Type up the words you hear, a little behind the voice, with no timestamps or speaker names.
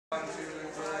Let's do a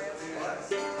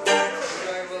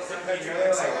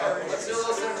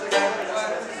little simple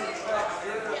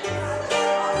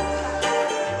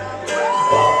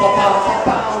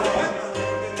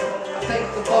I think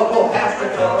the vocal has to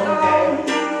come down.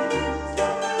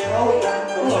 Oh,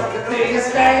 look at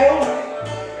this down.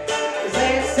 Is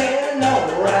that sounding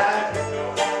alright?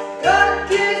 Gotta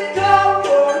get going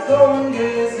or go and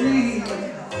get sleep.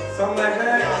 Something like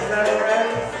that, is that alright?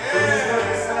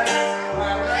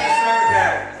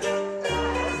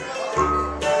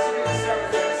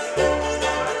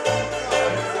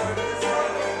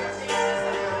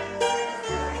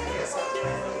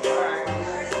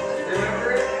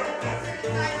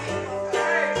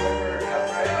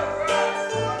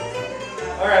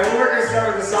 Alright, we're going to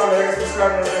start with the song. I guess we're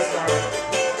starting with this